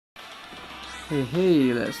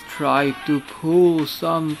Hey, let's try to pull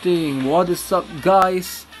something. What is up,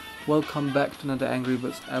 guys? Welcome back to another Angry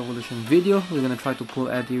Birds Evolution video. We're gonna try to pull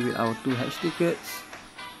Eddie with our 2 hatch tickets.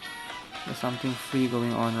 There's something free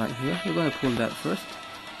going on right here. We're gonna pull that first.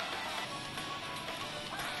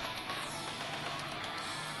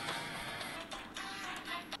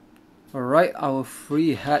 Alright, our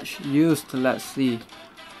free hatch used. Let's see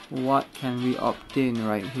what can we obtain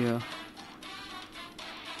right here.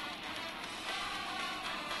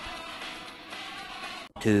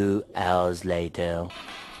 Two hours later.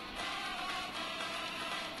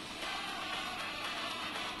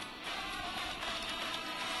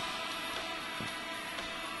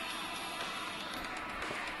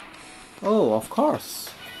 Oh, of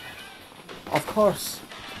course. Of course.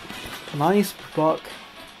 Nice buck.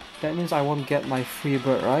 That means I won't get my free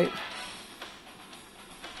bird, right?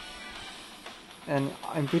 And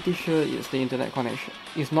I'm pretty sure it's the internet connection.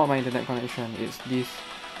 It's not my internet connection, it's this.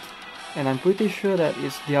 And I'm pretty sure that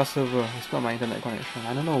it's their server, it's not my internet connection.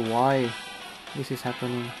 I don't know why this is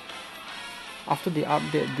happening. After the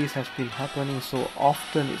update, this has been happening so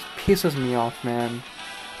often, it pisses me off, man.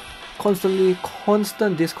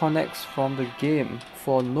 Constant disconnects from the game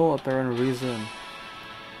for no apparent reason.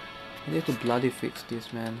 I need to bloody fix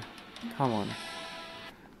this, man. Come on.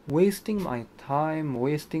 Wasting my time,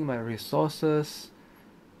 wasting my resources.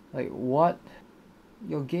 Like, what?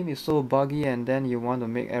 Your game is so buggy and then you want to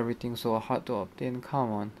make everything so hard to obtain.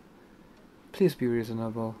 Come on. Please be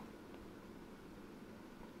reasonable.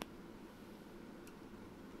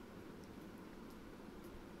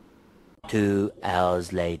 Two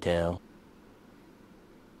hours later.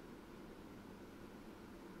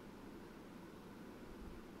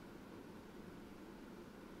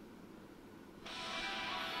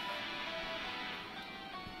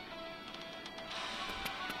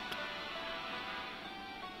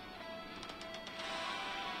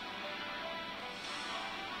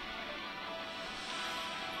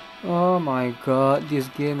 Oh my god, this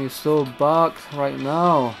game is so bugged right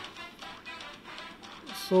now.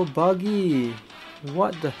 So buggy.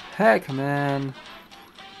 What the heck, man?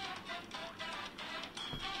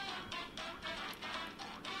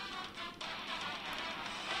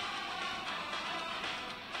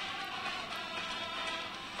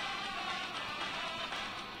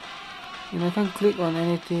 And I can't click on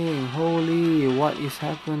anything. Holy, what is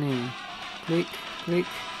happening? Click, click,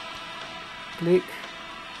 click.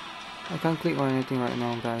 I can't click on anything right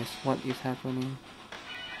now, guys. What is happening?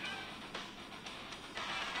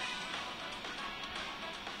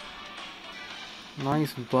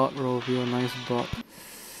 Nice buck, Rovio, nice buck.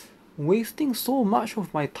 Wasting so much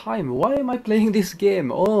of my time. Why am I playing this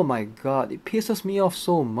game? Oh my god, it pisses me off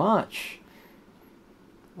so much.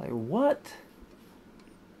 Like, what?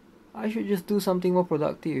 I should just do something more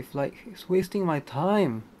productive. Like, it's wasting my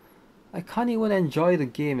time. I can't even enjoy the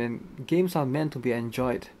game, and games are meant to be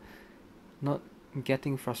enjoyed, not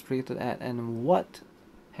getting frustrated at. And what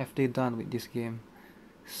have they done with this game?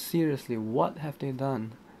 Seriously, what have they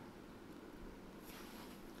done?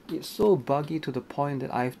 It's so buggy to the point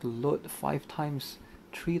that I have to load 5 times,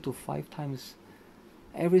 3 to 5 times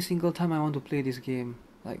every single time I want to play this game.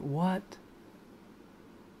 Like, what?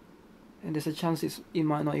 And there's a chance it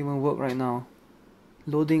might not even work right now.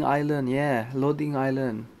 Loading island, yeah, loading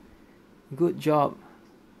island. Good job.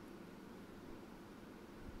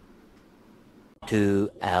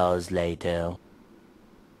 2 hours later.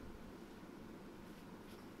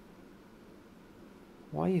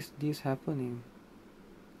 Why is this happening?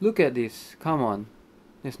 Look at this, come on.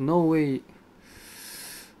 There's no way.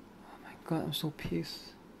 Oh my god, I'm so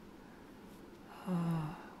pissed.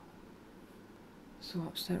 So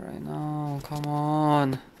upset right now, come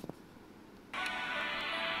on.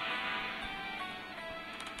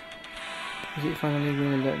 Is it finally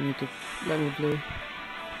going to let me play?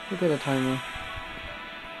 Look at the timer.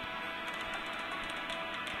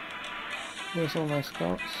 Where's all my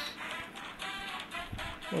scouts?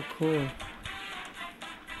 Oh cool.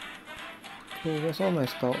 Cool, where's all my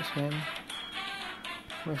scouts, man?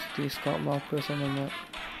 Where's the scout markers on the map?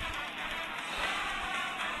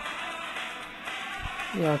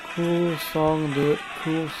 Yeah, cool song, dude.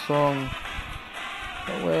 Cool song.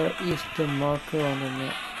 But where is the marker on the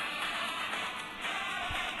map?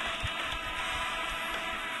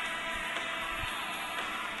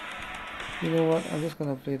 You know what? I'm just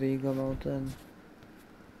gonna play the Eagle Mountain.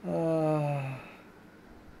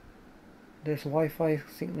 There's Wi-Fi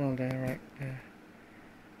signal there, right there.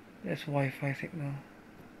 There's Wi-Fi signal.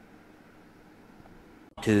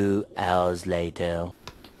 2 hours later.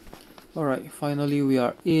 Alright, finally we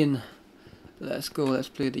are in. Let's go, let's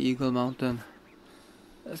play the Eagle Mountain.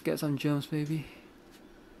 Let's get some gems, baby.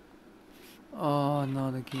 Oh,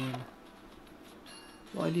 not again.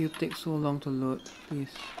 Why do you take so long to load,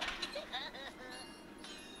 please?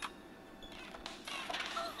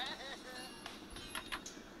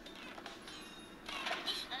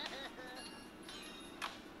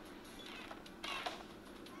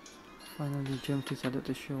 Finally, gems decided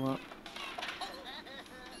to show up.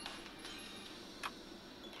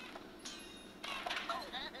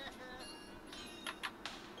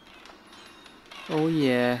 Oh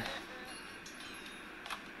yeah.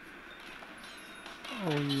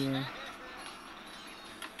 Oh yeah.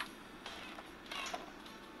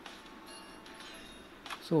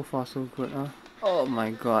 So far so good, huh? Oh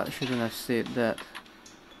my god, shouldn't have said that.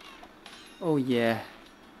 Oh yeah.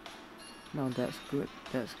 Now that's good,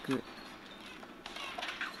 that's good.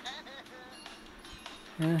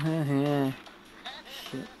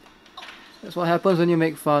 Shit. That's what happens when you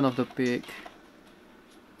make fun of the pig.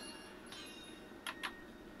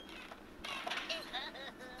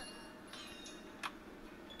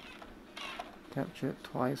 Captured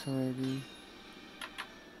twice already.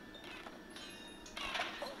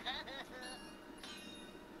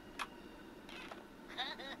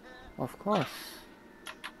 Of course.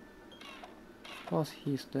 Of course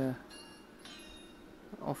he's there.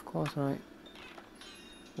 Of course, right?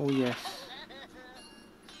 Oh yes.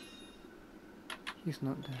 He's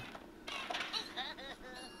not there.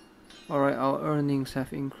 Alright, our earnings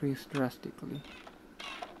have increased drastically.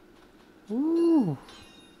 Ooh.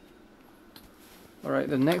 Alright,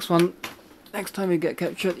 the next one, next time we get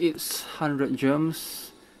captured, it's 100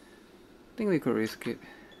 gems. I think we could risk it.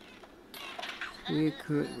 We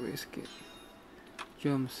could risk it.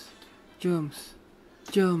 Gems, gems,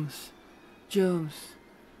 gems, gems.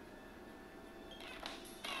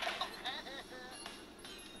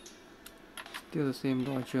 Still the same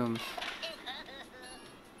door, gems.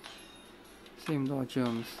 Same door,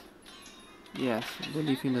 gems. Yes,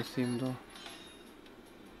 believe in the same door.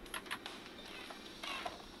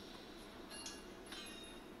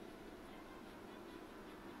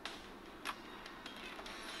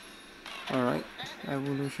 Alright,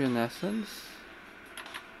 evolution essence.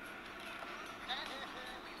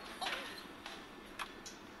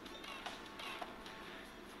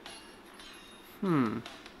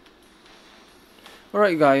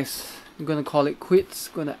 Alright guys, I'm gonna call it quits.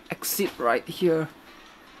 Gonna exit right here.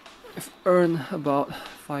 I've earned about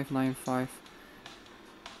 595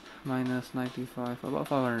 minus 95, about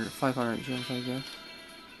 500 gems I guess.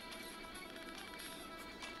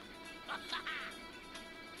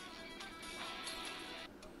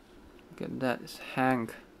 Look at that, it's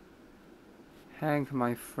Hank. Hank,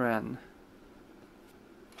 my friend.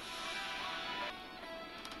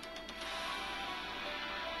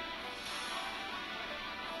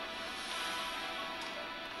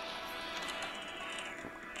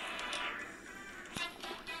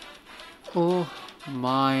 Oh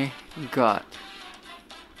my god.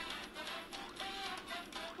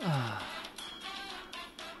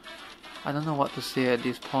 I don't know what to say at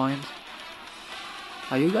this point.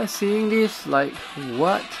 Are you guys seeing this? Like,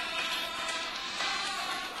 what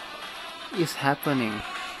is happening?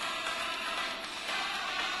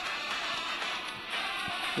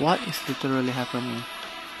 What is literally happening?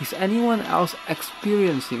 Is anyone else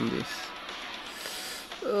experiencing this?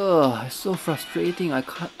 Ugh, it's so frustrating. I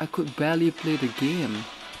could barely play the game.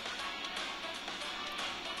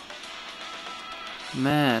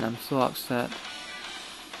 Man, I'm so upset.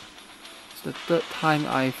 It's the third time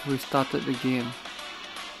I've restarted the game.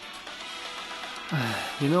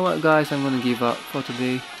 You know what guys, I'm gonna give up for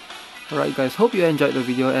today. Alright guys, hope you enjoyed the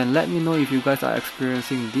video and let me know if you guys are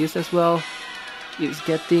experiencing this as well. It's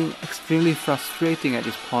getting extremely frustrating at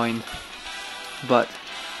this point. But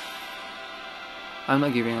I'm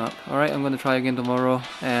not giving up. Alright, I'm gonna try again tomorrow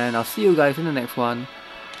and I'll see you guys in the next one.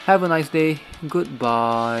 Have a nice day.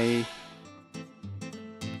 Goodbye.